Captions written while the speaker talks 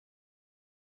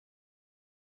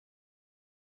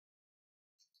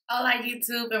Hola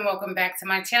YouTube, and welcome back to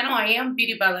my channel. I am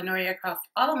BeautyByLinnoria across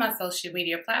all of my social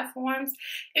media platforms.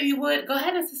 If you would, go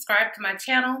ahead and subscribe to my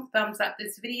channel, thumbs up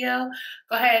this video,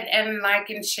 go ahead and like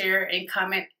and share and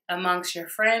comment amongst your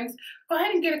friends. Go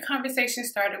ahead and get a conversation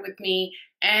started with me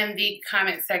in the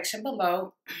comment section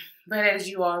below. But as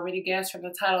you already guessed from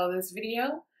the title of this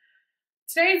video,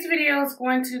 today's video is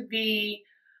going to be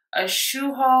a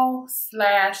shoe haul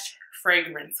slash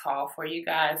fragrance haul for you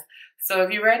guys. So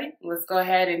if you're ready, let's go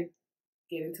ahead and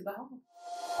get into the haul.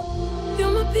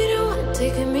 You're my bitter one,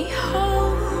 taking me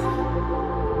home.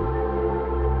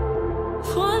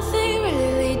 One thing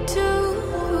really do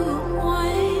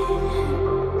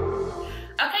one.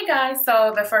 Okay guys,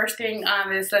 so the first thing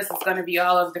on this list is going to be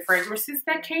all of the fragrances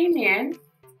that came in.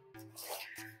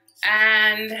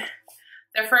 And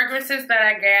the fragrances that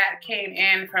I got came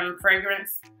in from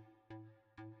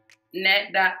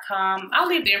fragrancenet.com. I'll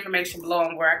leave the information below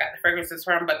on where I got the fragrances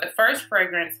from, but the first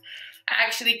fragrance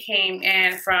actually came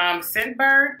in from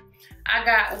Scentbird. I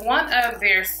got one of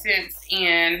their scents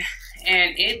in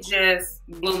and it just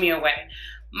blew me away.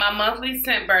 My monthly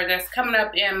Scentbird that's coming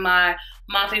up in my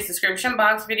monthly subscription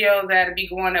box video that'll be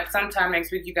going up sometime next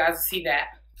week. You guys will see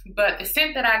that. But the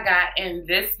scent that I got in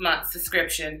this month's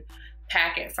subscription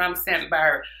packet from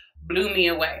Scentbird blew me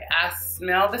away. I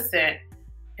smelled the scent,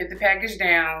 hit the package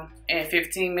down, and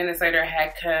 15 minutes later I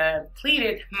had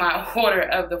completed my order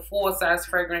of the full-size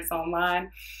fragrance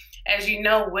online. As you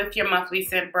know, with your monthly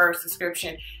Scentbird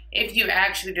subscription, if you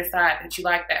actually decide that you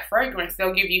like that fragrance,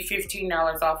 they'll give you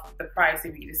 $15 off of the price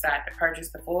if you decide to purchase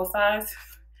the full size.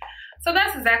 So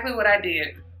that's exactly what I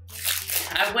did.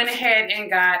 I went ahead and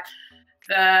got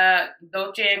the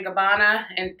Dolce and Gabbana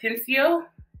Intenso,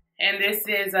 and this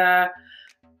is a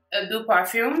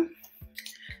Perfume.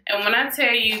 And when I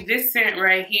tell you this scent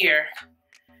right here,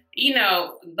 you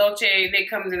know, Dolce, they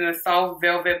comes in a soft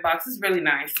velvet box. It's really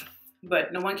nice,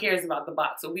 but no one cares about the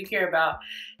box. What we care about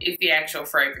is the actual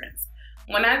fragrance.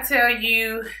 When I tell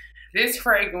you this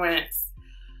fragrance,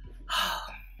 oh,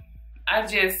 I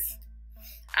just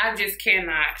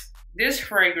cannot. This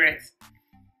fragrance,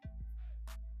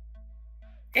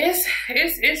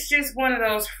 it's just one of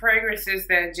those fragrances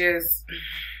that just,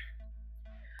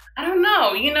 I don't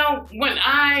know, you know, when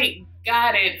I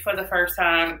got it for the first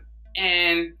time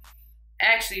and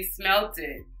actually smelt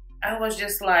it, I was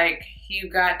just like, you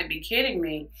got to be kidding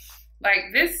me.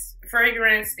 Like, this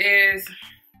fragrance is,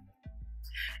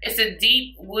 it's a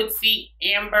deep woodsy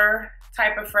amber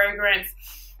type of fragrance.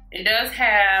 It does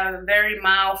have very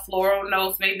mild floral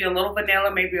notes, maybe a little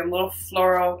vanilla, maybe a little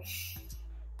floral,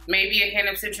 maybe a hint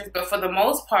of citrus, but for the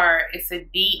most part, it's a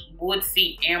deep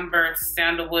woodsy amber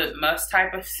sandalwood musk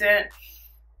type of scent.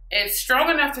 It's strong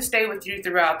enough to stay with you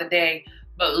throughout the day,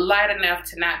 but light enough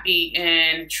to not be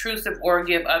intrusive or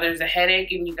give others a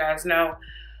headache. And you guys know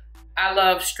I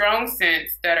love strong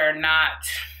scents that are not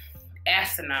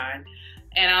asinine,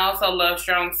 and I also love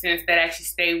strong scents that actually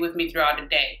stay with me throughout the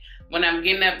day. When I'm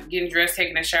getting up, getting dressed,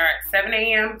 taking a shower at 7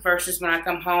 a.m. versus when I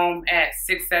come home at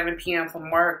 6, 7 p.m.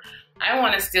 from work, I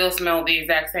want to still smell the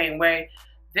exact same way.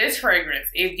 This fragrance,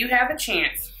 if you have a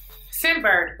chance,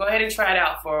 Scentbird, go ahead and try it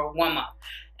out for 1 month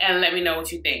and let me know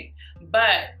what you think.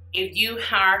 But if you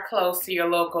are close to your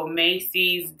local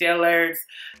Macy's, Dillard's,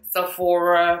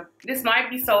 Sephora, this might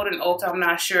be sold in Ulta, I'm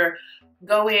not sure,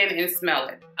 go in and smell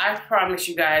it. I promise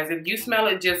you guys, if you smell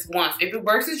it just once, if it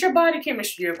works with your body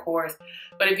chemistry, of course,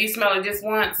 but if you smell it just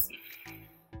once,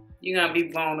 you're gonna be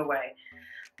blown away.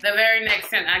 The very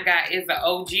next scent I got is the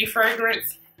OG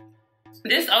fragrance.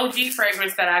 This OG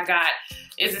fragrance that I got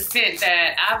is a scent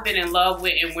that I've been in love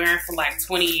with and wearing for like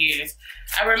 20 years.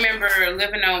 I remember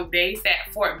living on base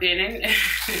at Fort Benning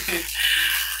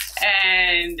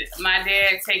and my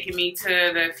dad taking me to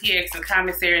the PX and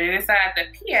commissary, and inside the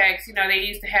PX, you know, they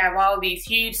used to have all these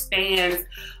huge stands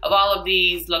of all of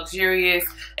these luxurious,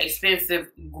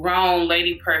 expensive grown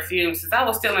lady perfumes. Since I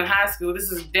was still in high school,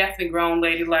 this is definitely grown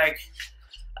lady, like,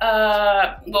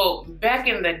 well, back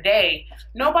in the day,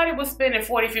 nobody was spending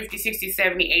 $40, $50, $60,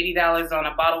 $70, $80 on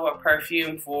a bottle of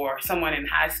perfume for someone in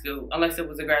high school, unless it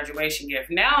was a graduation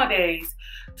gift. Nowadays,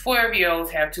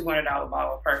 12-year-olds have $200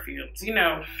 bottle of perfumes. You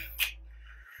know,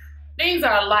 things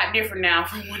are a lot different now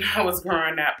from when I was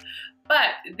growing up.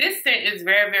 But this scent is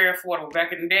very, very affordable.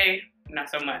 Back in the day, not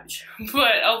so much.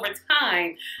 But over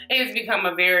time, it has become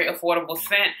a very affordable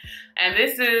scent. And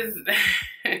this is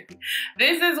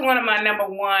this is one of my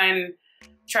 #1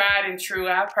 tried and true.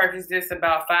 I've purchased this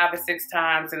about 5 or 6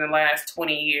 times in the last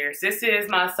 20 years. This is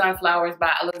my Sunflowers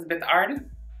by Elizabeth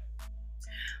Arden.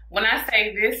 When I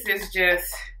say this is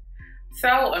just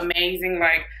so amazing,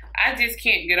 like, I just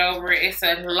can't get over it. It's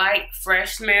a light,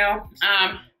 fresh smell.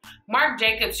 Marc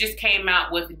Jacobs just came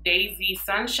out with Daisy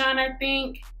Sunshine, I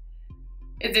think.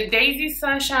 Is it Daisy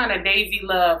Sunshine or Daisy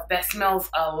Love? That smells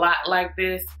a lot like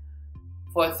this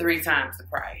for 3 times the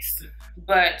price.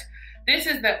 But this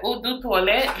is the Eau de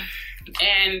Toilette,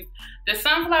 and the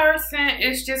sunflower scent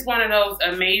is just one of those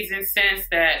amazing scents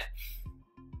that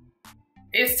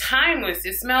it's timeless.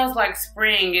 It smells like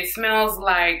spring. It smells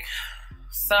like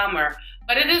summer.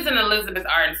 But it is an Elizabeth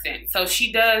Arden scent. So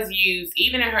she does use,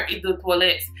 even in her Eau de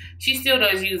Toilettes, she still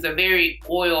does use a very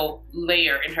oil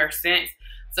layer in her scent.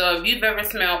 So if you've ever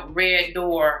smelled Red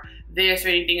Door, this or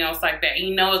anything else like that,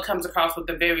 you know it comes across with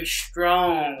a very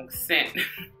strong scent.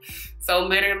 So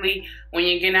literally, when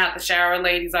you're getting out the shower,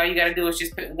 ladies, all you gotta do is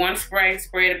just put one spray,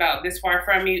 spray it about this far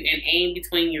from you, and aim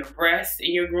between your breast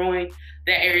and your groin,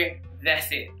 that area.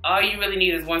 That's it. All you really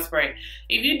need is one spray.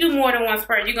 If you do more than one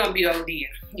spray, you're gonna be ODing.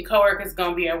 Your coworker's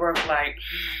gonna be at work like,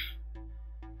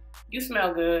 you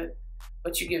smell good,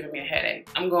 but you're giving me a headache.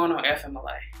 I'm going on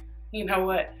FMLA. You know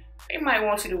what? They might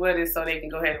want you to wear this so they can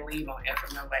go ahead and leave on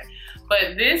FMLA.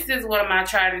 But this is one of my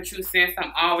tried and true scents.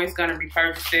 I'm always gonna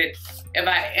repurchase it. If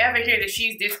I ever hear that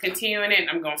she's discontinuing it,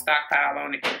 I'm gonna stockpile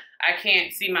on it. I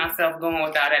can't see myself going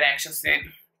without that actual scent.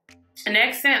 The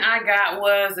next scent I got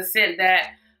was a scent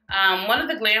that one of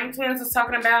the Glam twins was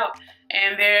talking about,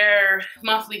 and their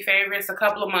monthly favorites a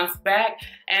couple of months back.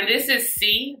 And this is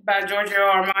Si by Giorgio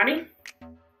Armani.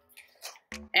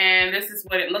 And this is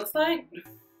what it looks like.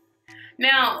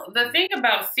 Now, the thing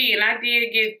about Si, and I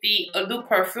did get the Eau de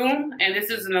Perfume, and this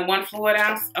is in the 1 fluid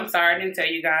ounce. I'm sorry, I didn't tell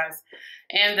you guys.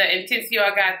 And the Intenso,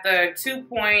 I got the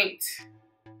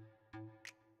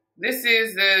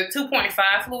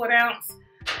 2.5 fluid ounce.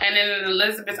 And then the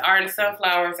Elizabeth Arden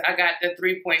Sunflowers, I got the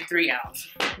 3.3 ounce.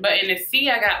 But in the Si,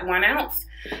 I got 1 ounce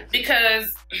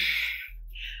because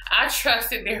I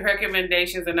trusted their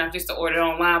recommendations enough just to order it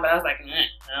online. But I was like,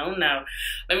 I don't know.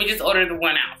 Let me just order the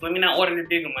 1 ounce. Let me not order the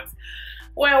bigger ones.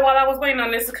 Well, while I was waiting on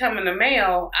this to come in the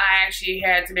mail, I actually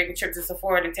had to make a trip to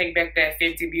Sephora to take back that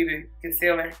 50 Beauty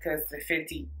Concealer because the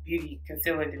 50 Beauty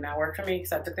Concealer did not work for me,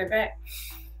 so I took that back.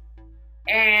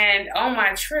 And on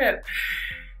my trip,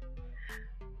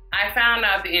 I found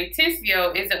out the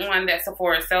Intenso isn't one that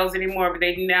Sephora sells anymore, but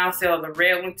they now sell the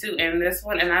red one too and this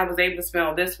one, and I was able to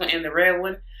smell this one and the red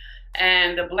one.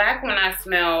 And the black one I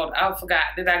smelled, I forgot,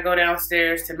 did I go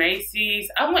downstairs to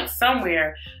Macy's? I went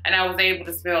somewhere and I was able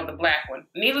to smell the black one.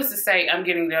 Needless to say, I'm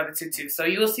getting the other 2 too. So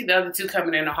you'll see the other 2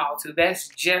 coming in the haul too. That's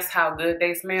just how good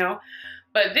they smell.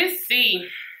 But this Si,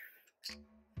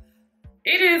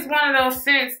 it is one of those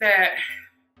scents that,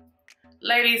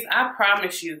 ladies, I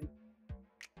promise you,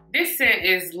 this scent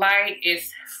is light,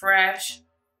 it's fresh,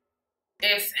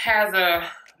 it has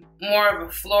a more of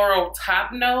a floral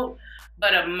top note,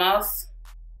 but a musk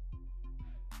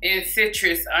and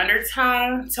citrus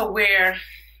undertone to where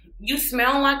you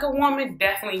smell like a woman.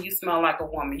 Definitely you smell like a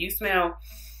woman. You smell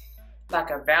like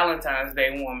a Valentine's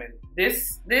Day woman.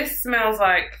 This smells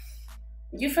like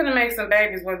you finna make some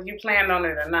babies whether you planned on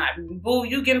it or not. Boo,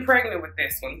 you getting pregnant with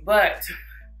this one. But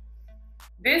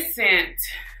this scent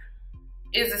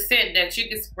is a scent that you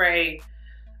can spray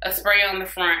a spray on the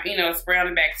front, you know, a spray on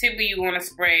the back. Typically you want to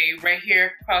spray right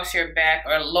here across your back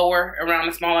or lower around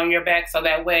the small on your back, so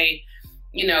that way,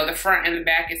 you know, the front and the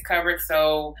back is covered.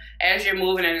 So as you're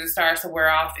moving and it starts to wear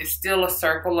off, it's still a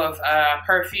circle of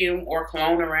perfume or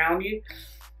cologne around you.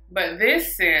 But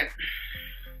this scent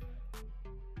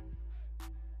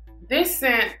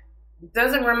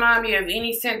doesn't remind me of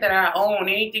any scent that I own,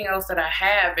 anything else that I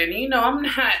have. And you know,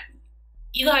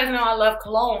 you guys know I love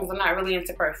colognes. I'm not really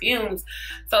into perfumes.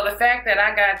 So the fact that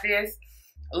I got this,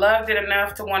 loved it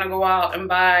enough to want to go out and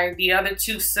buy the other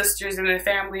 2 sisters in the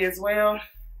family as well.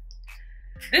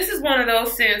 This is one of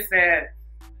those scents that,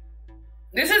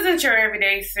 this isn't your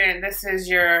everyday scent. This is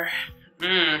your,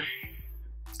 I'm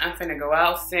finna go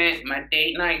out scent, my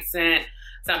date night scent,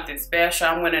 something special.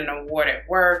 I'm winning an award at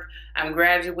work. I'm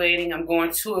graduating. I'm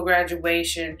going to a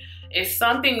graduation. It's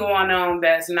something going on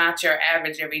that's not your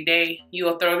average every day.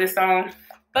 You'll throw this on.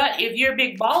 But if you're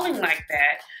big balling like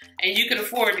that and you can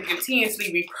afford to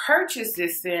continuously repurchase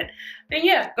this scent, then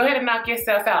yeah, go ahead and knock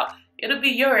yourself out. It'll be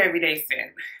your everyday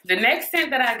scent. The next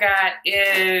scent that I got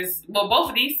is, well, both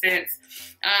of these scents,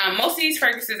 most of these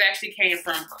fragrances actually came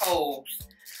from Kohls.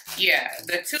 Yeah,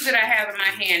 the 2 that I have in my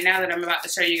hand now that I'm about to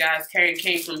show you guys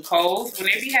came from Kohls. When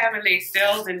they be having their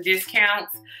sales and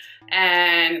discounts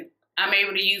and I'm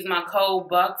able to use my Kohl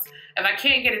bucks. If I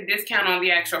can't get a discount on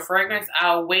the actual fragrance,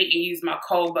 I'll wait and use my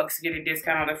Kohl bucks to get a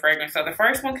discount on the fragrance. So the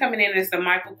first one coming in is the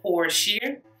Michael Kors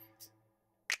Sheer.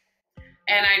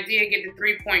 And I did get the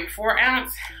 3.4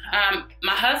 ounce.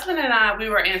 My husband and I, we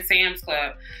were in Sam's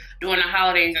Club. during the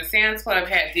holidays, and Sam's Club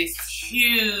had this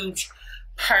huge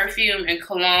perfume and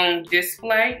cologne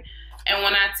display. And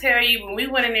when I tell you, when we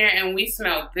went in there and we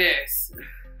smelled this,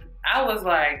 I was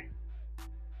like,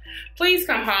 please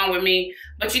come home with me.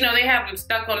 But you know, they have them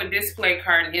stuck on the display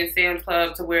carton in Sam's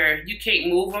Club to where you can't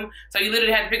move them. So you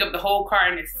literally have to pick up the whole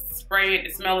carton and spray it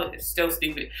and smell it. It's so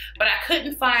stupid. But I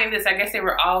couldn't find this. I guess they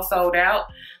were all sold out.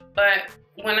 But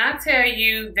when I tell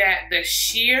you that the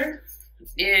sheer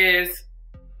is,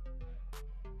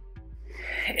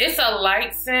 it's a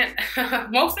light scent.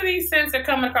 Most of these scents are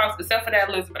coming across, except for that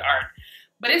Elizabeth Arden.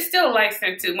 But it's still a light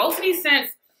scent too. Most of these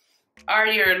scents are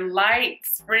your light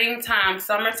springtime,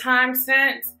 summertime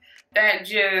scents that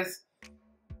just,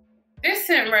 this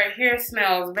scent right here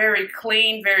smells very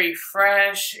clean, very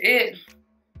fresh. It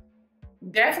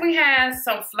definitely has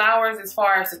some flowers as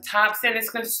far as the top scent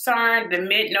is concerned. The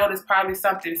mid note is probably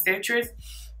something citrus.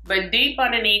 But deep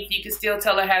underneath, you can still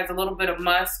tell it has a little bit of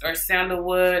musk or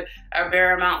sandalwood or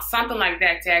bergamot, something like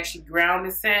that to actually ground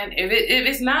the scent. If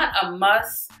it's not a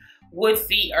musk,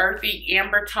 woodsy, earthy,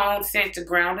 amber tone scent to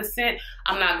ground the scent,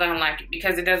 I'm not gonna like it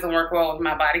because it doesn't work well with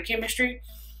my body chemistry.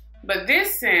 But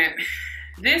this scent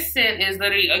is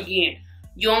literally, again,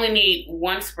 you only need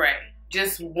one spray,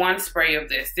 just one spray of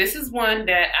this. This is one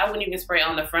that I wouldn't even spray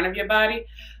on the front of your body.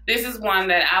 This is one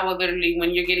that I would literally, when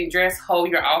you're getting dressed, hold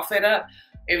your outfit up,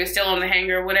 if it's still on the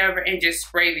hanger or whatever, and just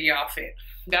spray the outfit.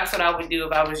 That's what I would do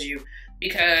if I was you,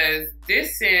 because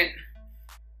this scent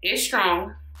is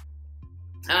strong.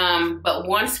 But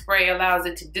one spray allows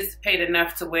it to dissipate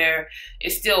enough to where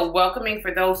it's still welcoming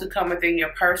for those who come within your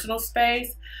personal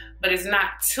space, but it's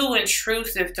not too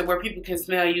intrusive to where people can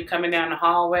smell you coming down the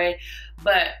hallway.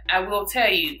 But I will tell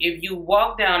you, if you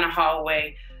walk down the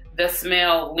hallway, the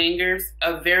smell lingers,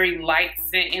 a very light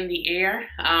scent in the air.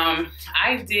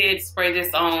 I did spray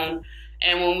this on,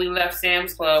 and when we left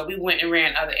Sam's Club, we went and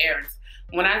ran other errands.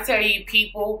 When I tell you,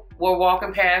 people were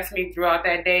walking past me throughout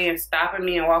that day and stopping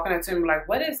me and walking up to me like,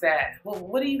 what is that? Well,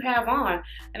 what do you have on?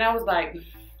 And I was like,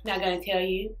 not gonna tell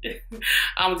you.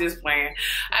 I'm just playing.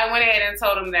 I went ahead and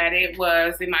told them that it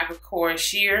was the Michael Kors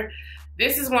Sheer.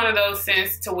 This is one of those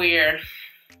scents to where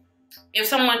if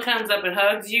someone comes up and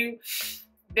hugs you,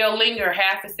 they'll linger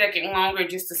half a second longer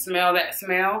just to smell that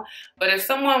smell. But if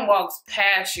someone walks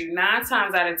past you, 9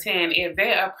 times out of 10, if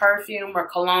they're a perfume or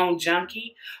cologne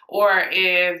junkie, or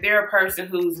if they're a person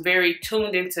who's very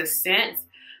tuned into scents,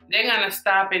 they're gonna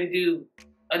stop and do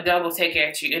a double take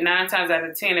at you. And 9 times out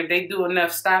of 10, if they do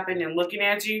enough stopping and looking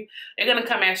at you, they're gonna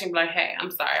come at you and be like, hey,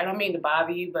 I'm sorry, I don't mean to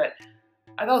bother you, but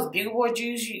are those Bugle Boy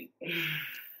jeans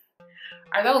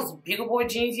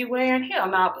you wearing? Hell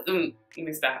no. Let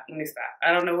me stop.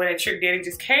 I don't know where that Trick Daddy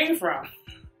just came from.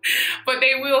 But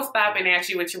they will stop and ask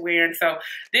you what you're wearing. So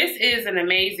this is an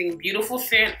amazing, beautiful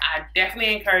scent. I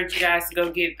definitely encourage you guys to go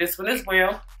get this one as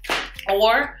well.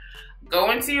 Or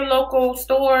go into your local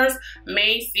stores,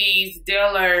 Macy's,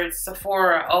 Dillard's,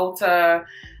 Sephora, Ulta,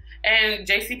 and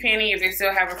JCPenney if they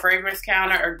still have a fragrance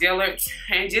counter, or Dillard's,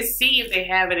 and just see if they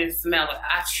have it and smell it.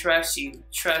 I trust you,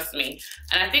 trust me.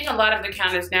 And I think a lot of the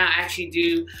counters now actually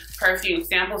do perfume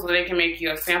samples where they can make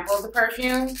you a sample of the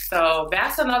perfume. So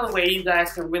that's another way you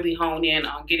guys can really hone in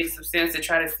on getting some scents to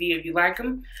try to see if you like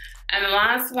them. And the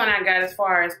last one I got as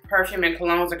far as perfume and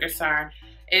colognes are concerned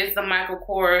is the Michael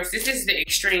Kors. This is the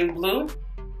Extreme Blue,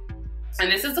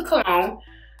 and this is a cologne.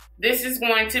 This is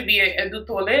going to be a Eau de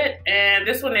Toilette, and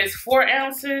this one is 4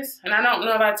 ounces. And I don't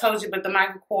know if I told you, but the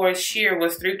Michael Kors Sheer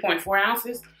was 3.4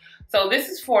 ounces. So this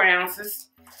is 4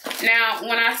 ounces. Now,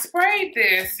 when I sprayed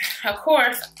this, of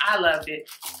course, I loved it.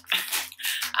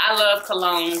 I love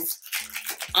colognes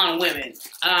on women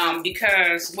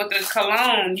because with the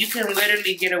cologne, you can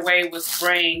literally get away with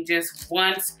spraying just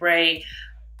one spray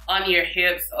on your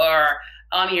hips or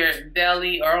on your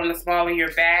belly or on the small of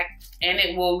your back, and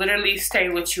it will literally stay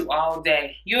with you all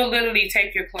day. You'll literally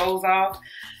take your clothes off,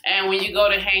 and when you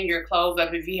go to hang your clothes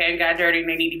up, if you hadn't got dirty and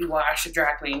they need to be washed or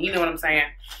dry cleaned, you know what I'm saying?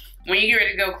 When you get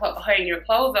ready to go hang your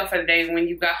clothes up for the day, when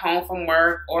you got home from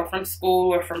work or from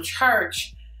school or from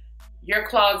church, your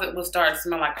closet will start to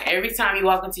smell like that. Every time you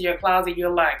walk into your closet,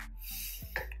 you're like,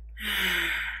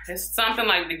 it's something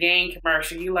like the Gain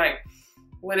commercial. You like,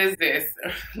 what is this?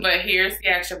 But here's the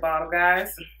actual bottle,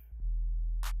 guys.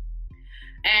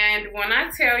 And when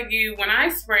I tell you, when I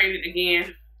sprayed it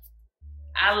again,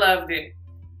 I loved it.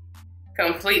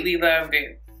 Completely loved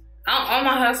it. Oh,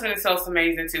 my husband is so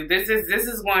amazing too. This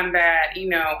is one that, you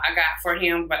know, I got for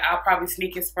him, but I'll probably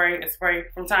sneak and spray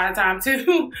from time to time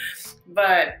too.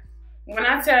 But when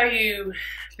I tell you,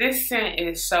 this scent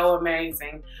is so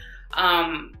amazing.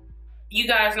 You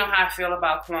guys know how I feel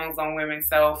about colognes on women.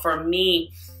 So for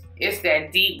me, it's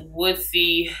that deep,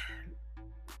 woodsy,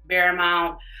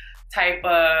 bergamot type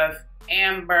of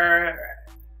amber,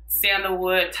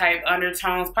 sandalwood type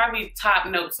undertones, probably top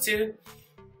notes too.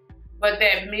 But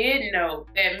that mid note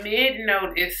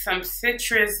is some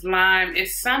citrus, lime.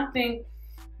 It's something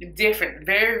different,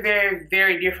 very, very,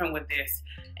 very different with this,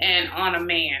 and on a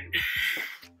man.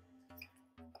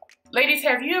 Ladies,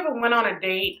 have you ever went on a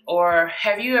date, or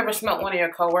have you ever smelled one of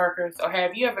your coworkers, or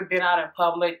have you ever been out in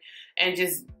public and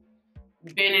just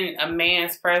been in a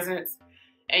man's presence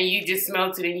and you just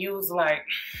smelled it and you was like,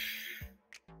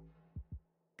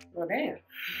 well, damn,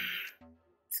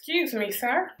 excuse me,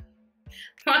 sir.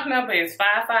 My number is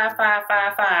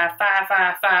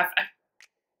 555555555.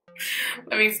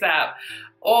 Let me stop.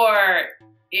 Or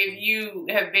if you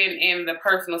have been in the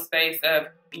personal space of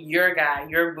your guy,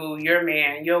 your boo, your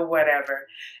man, your whatever,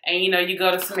 and you know, you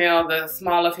go to smell the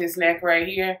small of his neck right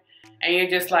here, and you're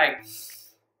just like,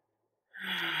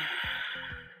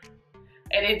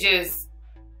 and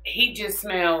he just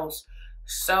smells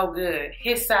so good.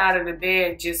 His side of the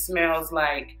bed just smells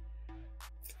like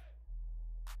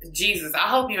Jesus. I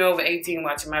hope you're over 18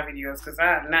 watching my videos, because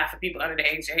I'm not for people under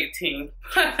the age of 18.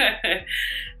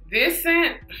 This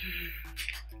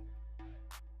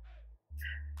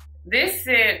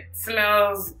scent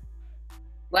smells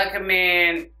like a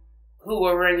man who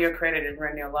will run your credit and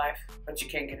run your life, but you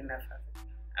can't get enough of it.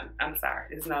 I'm sorry,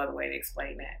 there's no other way to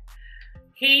explain that.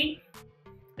 He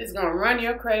is gonna run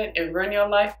your credit and run your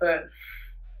life, but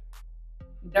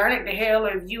darn it to hell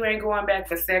if you ain't going back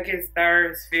for seconds,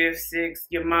 thirds, fifths, sixths,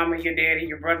 your mama, your daddy,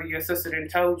 your brother, your sister done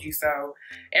told you so.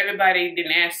 Everybody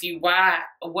didn't ask you why,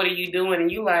 or what are you doing,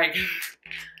 and you like,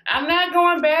 I'm not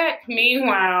going back.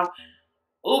 Meanwhile,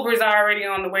 Uber's already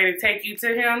on the way to take you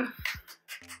to him.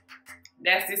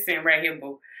 That's this scent right here,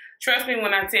 boo. Trust me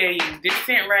when I tell you, this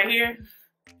scent right here,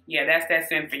 yeah, that's that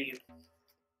scent for you.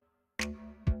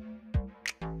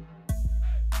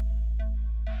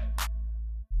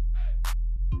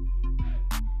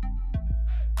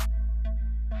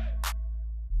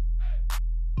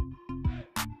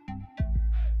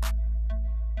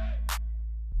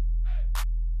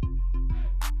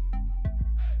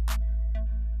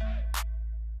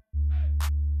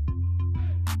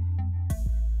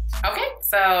 Okay,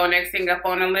 so next thing up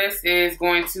on the list is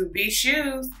going to be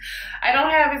shoes. I don't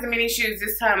have as many shoes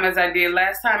this time as I did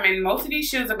last time, and most of these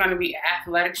shoes are going to be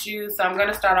athletic shoes. So I'm going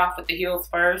to start off with the heels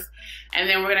first, and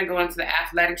then we're going to go into the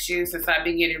athletic shoes, since I've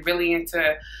been getting really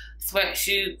into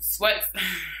sweatsuits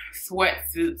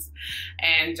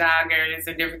and joggers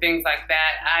and different things like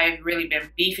that. I've really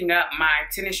been beefing up my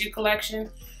tennis shoe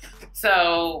collection.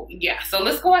 So yeah, so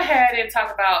let's go ahead and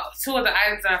talk about two of the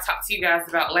items that I talked to you guys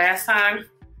about last time.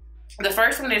 The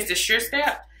first one is the Sure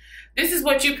Step. This is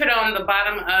what you put on the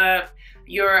bottom of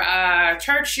your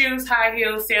church shoes, high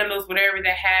heels, sandals, whatever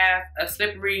that have a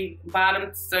slippery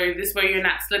bottom. So this way you're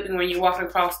not slipping when you're walking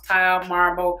across tile,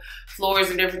 marble, floors,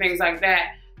 and different things like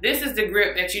that. This is the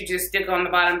grip that you just stick on the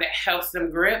bottom that helps them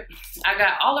grip. I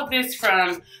got all of this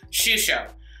from Shoe Show.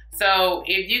 So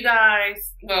if you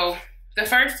guys, well, the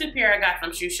first two pair I got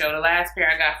from Shoe Show. The last pair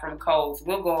I got from Kohls.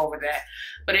 We'll go over that.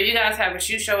 But if you guys have a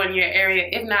Shoe Show in your area,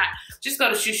 if not, just go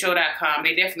to shoeshow.com.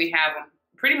 They definitely have them.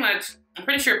 Pretty much, I'm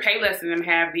pretty sure Payless and them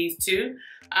have these too.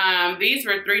 These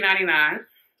were $3.99.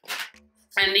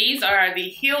 And these are the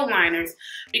heel liners,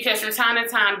 because from time to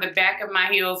time, the back of my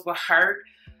heels will hurt.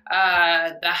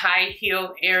 The high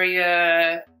heel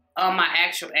area on my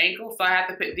actual ankle. So I have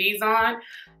to put these on.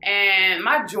 And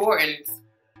my Jordans,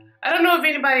 I don't know if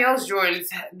anybody else Jordans,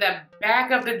 the back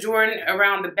of the Jordan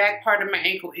around the back part of my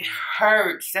ankle, it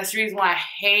hurts. That's the reason why I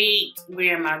hate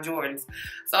wearing my Jordans.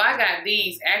 So I got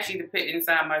these actually to put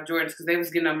inside my Jordans, because they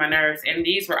was getting on my nerves. And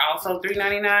these were also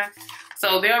 $3.99.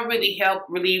 So they'll really help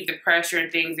relieve the pressure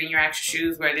and things in your actual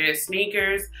shoes, whether it's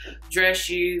sneakers, dress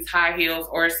shoes, high heels,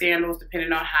 or sandals,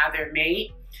 depending on how they're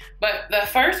made. But the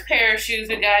first pair of shoes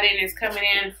we got in is coming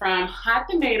in from Hot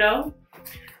Tomato.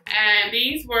 And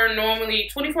these were normally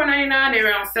 $24.99. They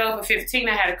were on sale for $15.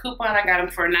 I had a coupon. I got them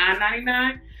for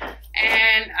 $9.99.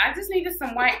 And I just needed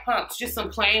some white pumps, just some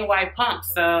plain white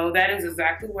pumps. So that is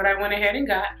exactly what I went ahead and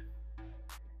got.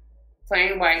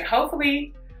 Plain white.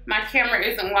 Hopefully my camera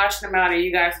isn't washing them out and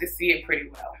you guys can see it pretty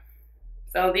well.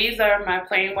 So these are my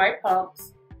plain white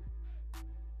pumps.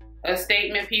 A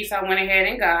statement piece I went ahead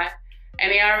and got. And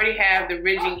they already have the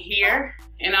ridging here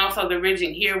and also the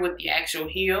ridging here with the actual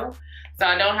heel. So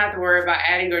I don't have to worry about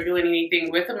adding or doing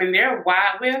anything with them. And they're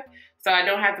wide width, so I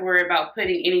don't have to worry about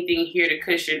putting anything here to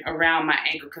cushion around my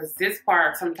ankle, because this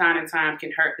part from time to time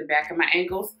can hurt the back of my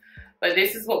ankles. But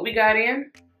this is what we got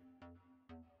in.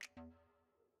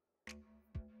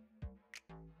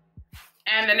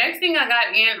 And the next thing I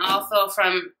got in also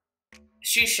from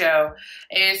shoe show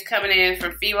is coming in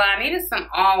from Fila. I needed some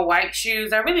all white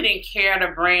shoes. I really didn't care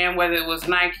the brand, whether it was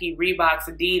Nike, Reebok,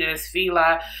 Adidas,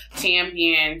 Fila,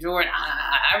 Champion, Jordan.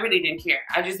 I really didn't care.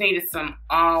 I just needed some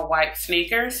all white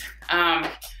sneakers. I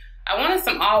wanted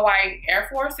some all white Air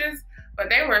Forces, but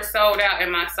they were sold out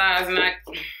in my size, and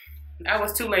I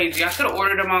was too lazy. I could have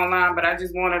ordered them online, but I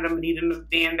just wanted them, needed them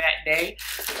then that day.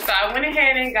 So I went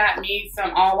ahead and got me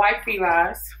some all white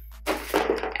Filas.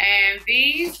 And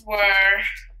these were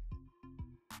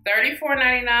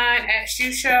 $34.99 at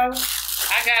Shoe Show.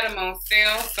 I got them on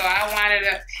sale, so I wound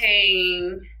up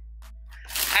paying,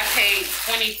 I paid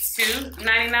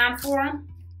 $22.99 for them.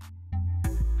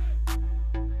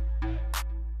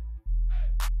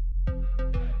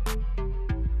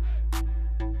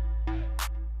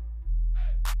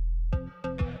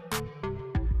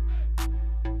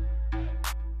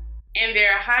 And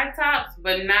they're high tops,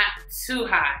 but not too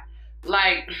high.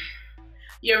 Like,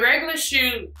 your regular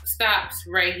shoe stops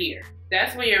right here.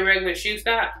 That's where your regular shoe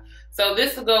stops. So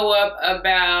this will go up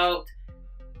about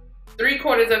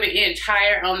 3/4 of an inch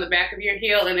higher on the back of your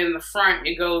heel, and in the front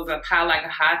it goes up high like a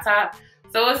high top.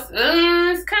 So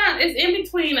it's in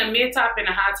between a mid top and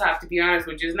a high top, to be honest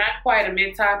with you. It's not quite a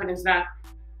mid top, and it's not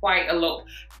quite a low,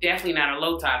 definitely not a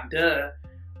low top, duh.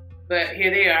 But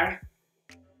here they are.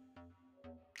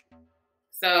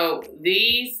 So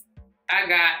these I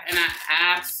got and I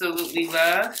absolutely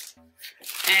love.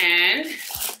 And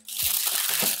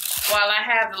while I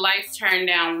have the lights turned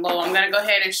down low, I'm gonna go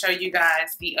ahead and show you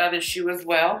guys the other shoe as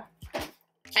well.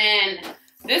 And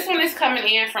this one is coming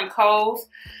in from Kohls.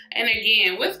 And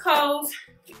again, with Kohls,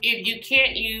 if you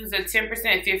can't use a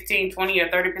 10%, 15, 20, or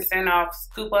 30% off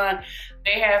coupon,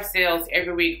 they have sales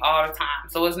every week all the time.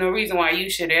 So there's no reason why you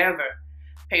should ever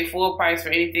pay full price for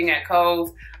anything at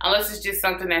Kohls, unless it's just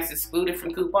something that's excluded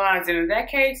from coupons. And in that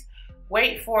case,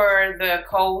 wait for the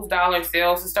Kohls dollar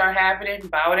sales to start happening.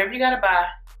 Buy whatever you gotta buy.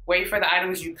 Wait for the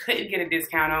items you couldn't get a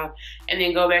discount on, and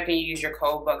then go back and use your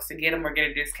Kohls bucks to get them or get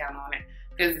a discount on it.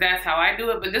 Because that's how I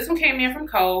do it. But this one came in from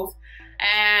Kohls,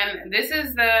 and this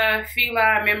is the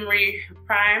Fila Memory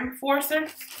Prime Forcer.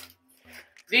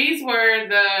 These were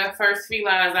the first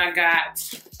Filas I got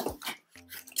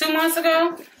 2 months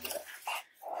ago.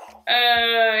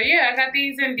 Yeah, I got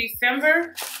these in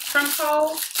December from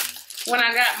Kohls. When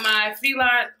I got my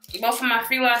Fila, both of my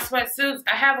Fila sweatsuits,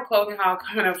 I have a clothing haul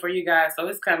coming up for you guys, so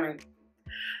it's coming.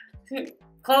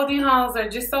 Clothing hauls are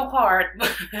just so hard,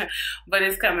 but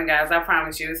it's coming, guys. I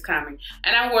promise you, it's coming.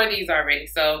 And I wore these already,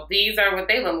 so these are what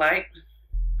they look like.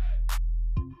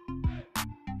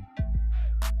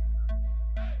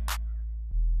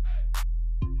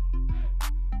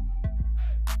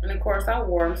 And of course, I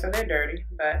wore them, so they're dirty,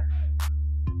 but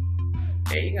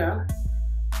there you go.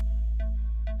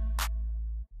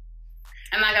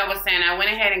 And like I was saying, I went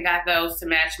ahead and got those to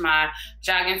match my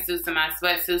jogging suits and my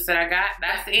sweatsuits that I got.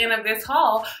 That's the end of this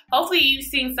haul. Hopefully you've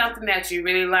seen something that you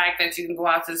really like that you can go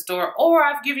out to the store, or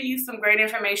I've given you some great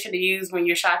information to use when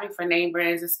you're shopping for name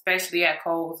brands, especially at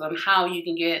Kohls, on how you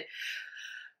can get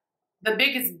the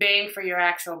biggest bang for your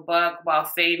actual buck while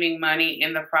saving money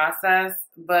in the process.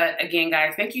 But again,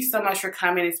 guys, thank you so much for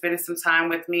coming and spending some time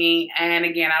with me. And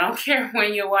again, I don't care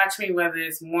when you watch me, whether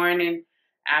it's morning,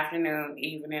 afternoon,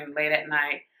 evening, late at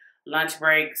night, lunch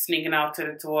break, sneaking off to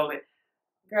the toilet.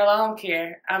 Girl, I don't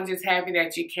care. I'm just happy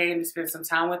that you came to spend some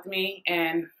time with me.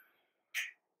 And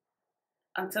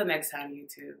until next time,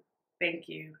 YouTube, thank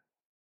you.